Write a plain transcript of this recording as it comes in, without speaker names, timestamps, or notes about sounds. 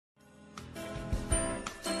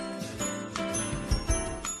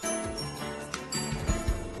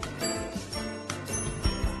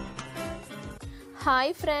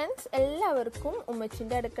Hi friends, എല്ലാവർക്കും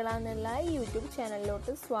ഉമ്മച്ചിൻ്റെ അടുക്കള എന്നുള്ള യൂട്യൂബ്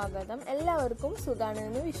ചാനലിലോട്ട് സ്വാഗതം. എല്ലാവർക്കും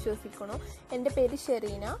സുഖാണെന്ന് വിശ്വസിക്കുന്നു. എൻ്റെ പേര്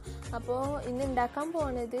ഷെറീന. അപ്പോൾ ഇന്ന് ഉണ്ടാക്കാൻ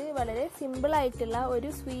പോകുന്നത് വളരെ സിമ്പിളായിട്ടുള്ള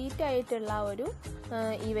ഒരു സ്വീറ്റ് ആയിട്ടുള്ള ഒരു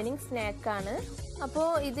ഈവനിങ് സ്നാക്കാണ്. അപ്പോൾ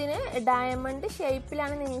ഇതിന് ഡയമണ്ട്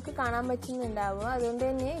ഷേപ്പിലാണ് നിങ്ങൾക്ക് കാണാൻ പറ്റുന്നുണ്ടാവുക. അതുകൊണ്ട്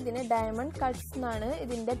തന്നെ ഇതിന് ഡയമണ്ട് കട്ട്സ് എന്നാണ്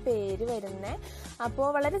ഇതിൻ്റെ പേര് വരുന്നത്. അപ്പോൾ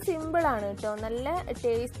വളരെ സിമ്പിളാണ് കേട്ടോ. നല്ല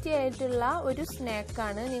ടേസ്റ്റി ആയിട്ടുള്ള ഒരു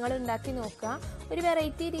സ്നാക്കാണ്. നിങ്ങൾ ഉണ്ടാക്കി നോക്കുക. ഒരു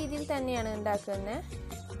വെറൈറ്റി രീതിയിൽ തന്നെയാണ് ഉണ്ടാക്കുന്നത്.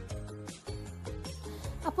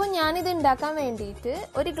 അപ്പോൾ ഞാനിത് ഉണ്ടാക്കാൻ വേണ്ടിയിട്ട്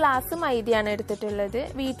ഒരു ഗ്ലാസ് മൈദയാണ് എടുത്തിട്ടുള്ളത്.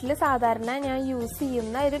 വീട്ടിൽ സാധാരണ ഞാൻ യൂസ്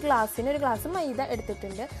ചെയ്യുന്ന ഒരു ഗ്ലാസ് മൈദ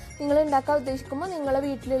എടുത്തിട്ടുണ്ട്. നിങ്ങൾ ഉണ്ടാക്കാൻ ഉദ്ദേശിക്കുമ്പോൾ നിങ്ങളുടെ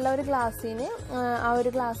വീട്ടിലുള്ള ഒരു ഗ്ലാസ്സിന് ആ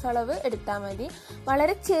ഒരു ഗ്ലാസ് അളവ് എടുത്താൽ മതി.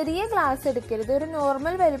 വളരെ ചെറിയ ഗ്ലാസ് എടുക്കരുത്, ഒരു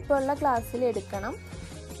നോർമൽ വലിപ്പമുള്ള ഗ്ലാസ്സിൽ എടുക്കണം.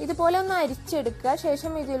 ഇതുപോലെ ഒന്ന് അരിച്ചെടുക്കുക.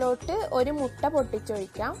 ശേഷം ഇതിലോട്ട് ഒരു മുട്ട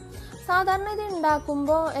പൊട്ടിച്ചൊഴിക്കാം. സാധാരണ ഇത്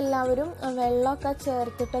ഉണ്ടാക്കുമ്പോൾ എല്ലാവരും വെള്ളമൊക്കെ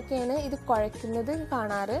ചേർത്തിട്ടൊക്കെയാണ് ഇത് കുഴയ്ക്കുന്നത്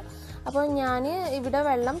കാണാറ്. അപ്പോൾ ഞാൻ ഇവിടെ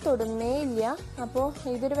വെള്ളം തൊടുന്നേ ഇല്ല. അപ്പോൾ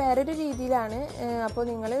ഇതൊരു വേറൊരു രീതിയിലാണ്. അപ്പോൾ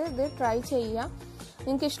നിങ്ങൾ ഇത് ട്രൈ ചെയ്യുക,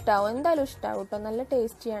 നിങ്ങൾക്ക് ഇഷ്ടമാവും, എന്തായാലും ഇഷ്ടമാവും കേട്ടോ. നല്ല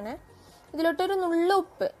ടേസ്റ്റിയാണ്. ഇതിലോട്ടൊരു നുള്ളു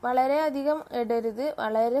ഉപ്പ്, വളരെ അധികം ഇടരുത്,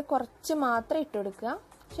 വളരെ കുറച്ച് മാത്രം ഇട്ട് കൊടുക്കുക.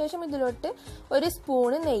 ശേഷം ഇതിലോട്ട് ഒരു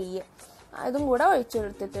സ്പൂണ് നെയ്യ് അതും കൂടെ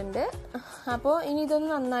ഒഴിച്ചെടുത്തിട്ടുണ്ട്. അപ്പോൾ ഇനി ഇതൊന്ന്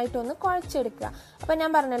നന്നായിട്ടൊന്ന് കുഴച്ചെടുക്കുക. അപ്പോൾ ഞാൻ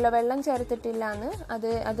പറഞ്ഞല്ലോ വെള്ളം ചേർത്തിട്ടില്ല എന്ന്.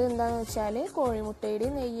 അത് എന്താണെന്ന് വെച്ചാൽ കോഴിമുട്ടയുടെ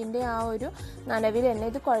നെയ്യിൻ്റെ ആ ഒരു നനവിൽ തന്നെ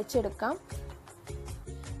ഇത് കുഴച്ചെടുക്കാം.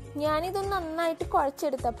 ഞാനിതൊന്ന് നന്നായിട്ട്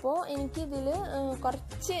കുഴച്ചെടുത്തപ്പോൾ എനിക്കിതിൽ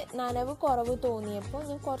കുറച്ച് നനവ് കുറവ് തോന്നിയപ്പോൾ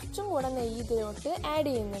ഞാൻ കുറച്ചും കൂടെ നെയ്യ് ഇതിലോട്ട് ആഡ്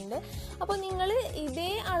ചെയ്യുന്നുണ്ട്. അപ്പോൾ നിങ്ങൾ ഇതേ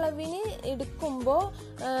അളവിന് എടുക്കുമ്പോൾ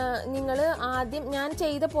നിങ്ങൾ ആദ്യം ഞാൻ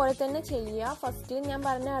ചെയ്ത പോലെ തന്നെ ചെയ്യുക. ഫസ്റ്റ് ഞാൻ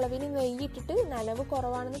പറഞ്ഞ അളവിന് നെയ്യ് ഇട്ടിട്ട് നനവ്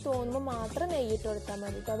കുറവാണെന്ന് തോന്നുമ്പോൾ മാത്രം നെയ്യ് ഇട്ട് കൊടുത്താൽ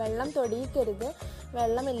മതി കേട്ടോ. വെള്ളം തൊടിയിക്കരുത്.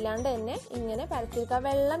 വെള്ളമില്ലാണ്ട് തന്നെ ഇങ്ങനെ പരത്തിയെടുക്കുക.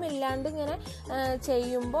 വെള്ളമില്ലാണ്ട് ഇങ്ങനെ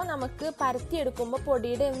ചെയ്യുമ്പോൾ നമുക്ക് പരത്തിയെടുക്കുമ്പോൾ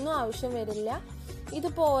പൊടിയുടെ ഒന്നും ആവശ്യം വരില്ല.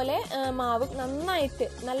 ഇതുപോലെ മാവ് നന്നായിട്ട്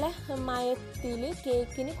നല്ല മയത്തിൽ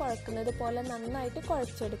കേക്കിന് കുഴക്കുന്നത് പോലെ നന്നായിട്ട്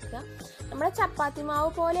കുഴച്ചെടുക്കുക. നമ്മുടെ ചപ്പാത്തി മാവ്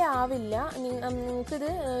പോലെ ആവില്ല, നിങ്ങൾക്കിത്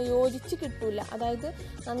യോജിച്ച് കിട്ടില്ല. അതായത്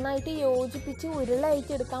നന്നായിട്ട് യോജിപ്പിച്ച്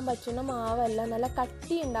ഉരുളായിട്ട് എടുക്കാൻ പറ്റുന്ന മാവല്ല. നല്ല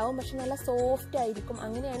കട്ടി ഉണ്ടാവും, പക്ഷെ നല്ല സോഫ്റ്റ് ആയിരിക്കും.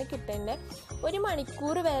 അങ്ങനെയാണ് കിട്ടേണ്ടത്. 1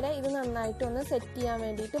 മണിക്കൂർ വരെ ഇത് നന്നായിട്ട് ഒന്ന് സെറ്റ് ചെയ്യാൻ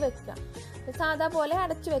വേണ്ടിയിട്ട് വെക്കുക. സാധാ പോലെ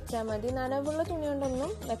അടച്ചു വെച്ചാൽ മതി. നനവുള്ള തുണി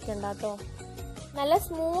കൊണ്ടൊന്നും വെക്കണ്ട കേട്ടോ. നല്ല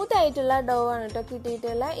സ്മൂത്ത് ആയിട്ടുള്ള ഡോ ആണ് കേട്ടോ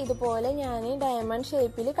കിട്ടിയിട്ടുള്ള. ഇതുപോലെ ഞാൻ ഡയമണ്ട്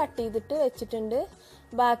ഷേപ്പിൽ കട്ട് ചെയ്തിട്ട് വെച്ചിട്ടുണ്ട്.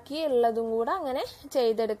 ബാക്കി ഉള്ളതും കൂടെ അങ്ങനെ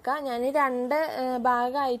ചെയ്തെടുക്കുക. ഞാൻ 2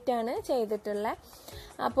 ഭാഗമായിട്ടാണ് ചെയ്തിട്ടുള്ളത്.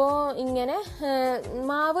 അപ്പോൾ ഇങ്ങനെ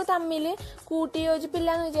മാവ് തമ്മിൽ കൂട്ടിയോജിപ്പില്ല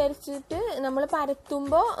എന്ന് വിചാരിച്ചിട്ട് നമ്മൾ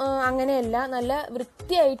പരത്തുമ്പോൾ അങ്ങനെയല്ല, നല്ല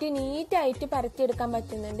വൃത്തിയായിട്ട് നീറ്റായിട്ട് പരത്തിയെടുക്കാൻ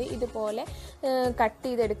പറ്റുന്നുണ്ട്. ഇതുപോലെ കട്ട്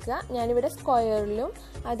ചെയ്തെടുക്കുക. ഞാനിവിടെ സ്ക്വയറിലും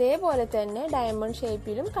അതേപോലെ തന്നെ ഡയമണ്ട്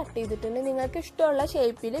ഷേപ്പിലും കട്ട് ചെയ്തിട്ടുണ്ട്. നിങ്ങൾക്ക് ഇഷ്ടമുള്ള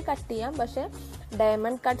ഷേപ്പിൽ കട്ട് ചെയ്യാം. പക്ഷേ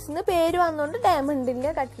ഡയമണ്ട് കട്ട്സ് എന്ന് പേര് വന്നുകൊണ്ട്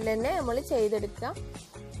ഡയമണ്ടിൻ്റെ കട്ടിൽ തന്നെ നമ്മൾ ചെയ്തെടുക്കുക.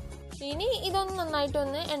 ഇനി ഇതൊന്ന്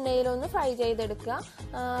നന്നായിട്ടൊന്ന് എണ്ണയിലൊന്ന് ഫ്രൈ ചെയ്തെടുക്കുക.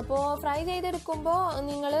 അപ്പോൾ ഫ്രൈ ചെയ്തെടുക്കുമ്പോൾ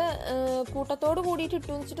നിങ്ങൾ കൂട്ടത്തോട് കൂടിയിട്ട്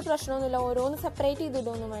ഇട്ടു വെച്ചിട്ട് പ്രശ്നമൊന്നുമില്ല. ഓരോന്ന് സെപ്പറേറ്റ്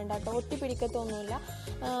ചെയ്തിടൊന്നും വേണ്ട കേട്ടോ, ഒട്ടി പിടിക്കത്തൊന്നുമില്ല.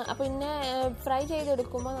 അപ്പോൾ പിന്നെ ഫ്രൈ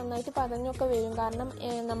ചെയ്തെടുക്കുമ്പോൾ നന്നായിട്ട് പതഞ്ഞൊക്കെ വരും. കാരണം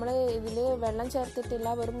നമ്മൾ ഇതിൽ വെള്ളം ചേർത്തിട്ടില്ല,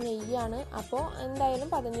 വെറും നെയ്യാണ്. അപ്പോൾ എന്തായാലും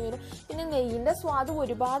പതഞ്ഞ് വരും. പിന്നെ നെയ്യിൻ്റെ സ്വാദ്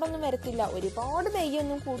ഒരുപാടൊന്നും വരത്തില്ല. ഒരുപാട്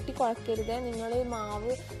നെയ്യൊന്നും കൂട്ടി കുഴക്കരുത്. നിങ്ങൾ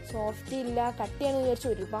മാവ് സോഫ്റ്റ് ഇല്ല, കട്ടിയാണെന്ന്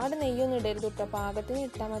വിചാരിച്ച് ഒരുപാട് നെയ്യൊന്നും ഇടരുത് കേട്ടോ. പാകത്തിന്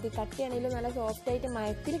ഇട്ടാൽ മതി. കട്ടിയാണെങ്കിലും നല്ല സോഫ്റ്റായിട്ട്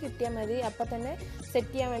മയത്തിൽ കിട്ടിയാൽ മതി. അപ്പം തന്നെ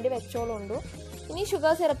സെറ്റ് ചെയ്യാൻ വേണ്ടി വെച്ചോളുണ്ടു. ഇനി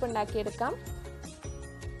ഷുഗർ സിറപ്പ് ഉണ്ടാക്കിയെടുക്കാം.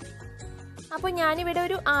 അപ്പോൾ ഞാനിവിടെ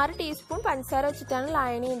ഒരു 6 ടീസ്പൂൺ പഞ്ചസാര വെച്ചിട്ടാണ്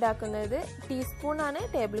ലായനി ഉണ്ടാക്കുന്നത്. ടീസ്പൂണാണ്,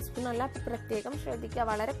 ടേബിൾ സ്പൂൺ അല്ല. പ്രത്യേകം ശ്രദ്ധിക്കുക,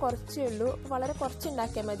 വളരെ കുറച്ചേ ഉള്ളൂ. വളരെ കുറച്ച്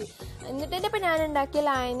ഉണ്ടാക്കിയാൽ മതി. എന്നിട്ട് ഇപ്പോൾ ഞാൻ ഉണ്ടാക്കിയ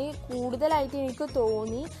ലായനി കൂടുതലായിട്ട് എനിക്ക്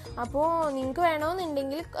തോന്നി. അപ്പോൾ നിങ്ങൾക്ക്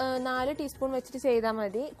വേണമെന്നുണ്ടെങ്കിൽ 4 ടീസ്പൂൺ വെച്ചിട്ട് ചെയ്താൽ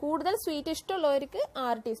മതി. കൂടുതൽ സ്വീറ്റ് ഇഷ്ടമുള്ളവർക്ക്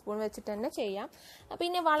 6 ടീസ്പൂൺ വെച്ചിട്ട് തന്നെ ചെയ്യാം.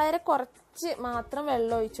 പിന്നെ വളരെ കുറച്ച് മാത്രം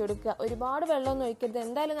വെള്ളം ഒഴിച്ചു കൊടുക്കുക. ഒരുപാട് വെള്ളമൊന്നും ഒഴിക്കരുത്.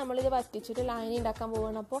 എന്തായാലും നമ്മളിത് വറ്റിച്ചിട്ട് ലായനി ഉണ്ടാക്കാൻ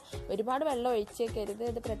പോവുകയാണ്. അപ്പോൾ ഒരുപാട് വെള്ളം ഒഴിച്ചേക്കരുത്.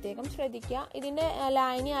 ഇത് പ്രത്യേകം ശ്രദ്ധിക്കുക. ഇതിൻ്റെ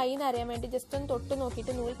ലായനി ആയി എന്നറിയാൻ വേണ്ടി ജസ്റ്റ് ഒന്ന് തൊട്ട്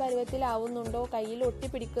നോക്കിയിട്ട് നൂൽ പരുവത്തിലാവുന്നുണ്ടോ, കയ്യിൽ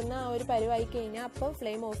ഒട്ടിപ്പിടിക്കുന്ന ആ ഒരു പരുവായി കഴിഞ്ഞാൽ അപ്പോൾ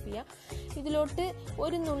ഫ്ലെയിം ഓഫ് ചെയ്യുക. ഇതിലോട്ട്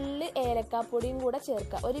ഒരു നുള്ളി ഏലക്കാപ്പൊടിയും കൂടെ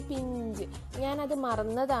ചേർക്കുക, ഒരു പിഞ്ച്. ഞാനത്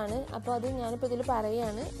മറന്നതാണ്, അപ്പോൾ അത് ഞാനിപ്പോൾ ഇതിൽ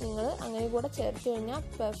പറയുകയാണ്. നിങ്ങൾ അങ്ങനെ കൂടെ ചേർത്ത് കഴിഞ്ഞാൽ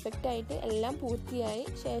പെർഫെക്റ്റ് ആയിട്ട് എല്ലാം പൂർത്തിയായി.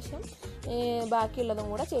 ശേഷം ബാക്കിയുള്ളതും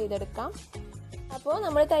കൂടെ ചെയ്തെടുക്കാം. അപ്പോൾ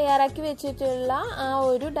നമ്മൾ തയ്യാറാക്കി വെച്ചിട്ടുള്ള ആ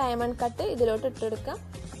ഒരു ഡയമണ്ട് കട്ട് ഇതിലോട്ട് ഇട്ടെടുക്കാം.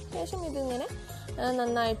 ശേഷം ഇതിങ്ങനെ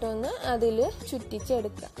നന്നായിട്ടൊന്ന് അതിൽ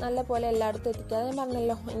ചുറ്റിച്ചെടുക്കുക. നല്ല പോലെ എല്ലായിടത്തും എത്തിക്കുക. ഞാൻ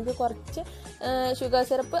പറഞ്ഞല്ലോ എനിക്ക് കുറച്ച് ഷുഗർ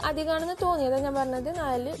സിറപ്പ് അധികമാണെന്ന് തോന്നിയത്. ഞാൻ പറഞ്ഞത്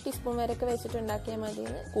 4 ടീസ്പൂൺ വരെയൊക്കെ വെച്ചിട്ട് ഉണ്ടാക്കിയാൽ മതി.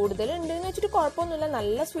 കൂടുതലുണ്ടെന്ന് വെച്ചിട്ട് കുഴപ്പമൊന്നുമില്ല,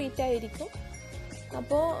 നല്ല സ്വീറ്റ് ആയിരിക്കും.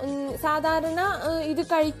 അപ്പോൾ സാധാരണ ഇത്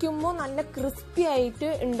കഴിക്കുമ്പോൾ നല്ല ക്രിസ്പി ആയിട്ട്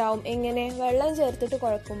ഉണ്ടാവും. എങ്ങനെ വെള്ളം ചേർത്തിട്ട്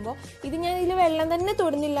കുഴക്കുമ്പോൾ. ഇത് ഞാൻ ഇതിൽ വെള്ളം തന്നെ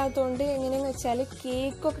തൊടുന്നില്ലാത്തതുകൊണ്ട് എങ്ങനെയാണെന്ന് വെച്ചാൽ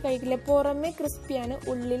കേക്കൊക്കെ കഴിക്കില്ല, പുറമെ ക്രിസ്പിയാണ്,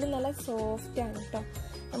 ഉള്ളിൽ നല്ല സോഫ്റ്റാണ് കേട്ടോ.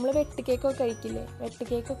 നമ്മൾ വെട്ട് കേക്കൊക്കെ കഴിക്കില്ലേ, വെട്ട്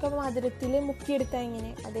കേക്കൊക്കെ മധുരത്തിൽ മുക്കിയെടുത്താൽ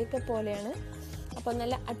ഇങ്ങനെ അതേക്കെ പോലെയാണ്. അപ്പോൾ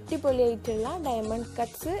നല്ല അടിപൊളിയായിട്ടുള്ള diamond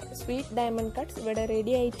cuts, sweet diamond cuts ഇവിടെ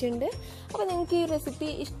റെഡി ആയിട്ടുണ്ട്. അപ്പോൾ നിങ്ങൾക്ക് ഈ റെസിപ്പി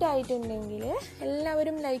ഇഷ്ടമായിട്ടുണ്ടെങ്കിൽ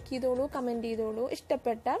എല്ലാവരും ലൈക്ക് ചെയ്തോളൂ, കമൻറ്റ് ചെയ്തോളൂ.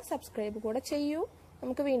 ഇഷ്ടപ്പെട്ടാൽ സബ്സ്ക്രൈബ് കൂടെ ചെയ്യൂ.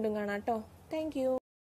 നമുക്ക് വീണ്ടും കാണാം കേട്ടോ. Thank you.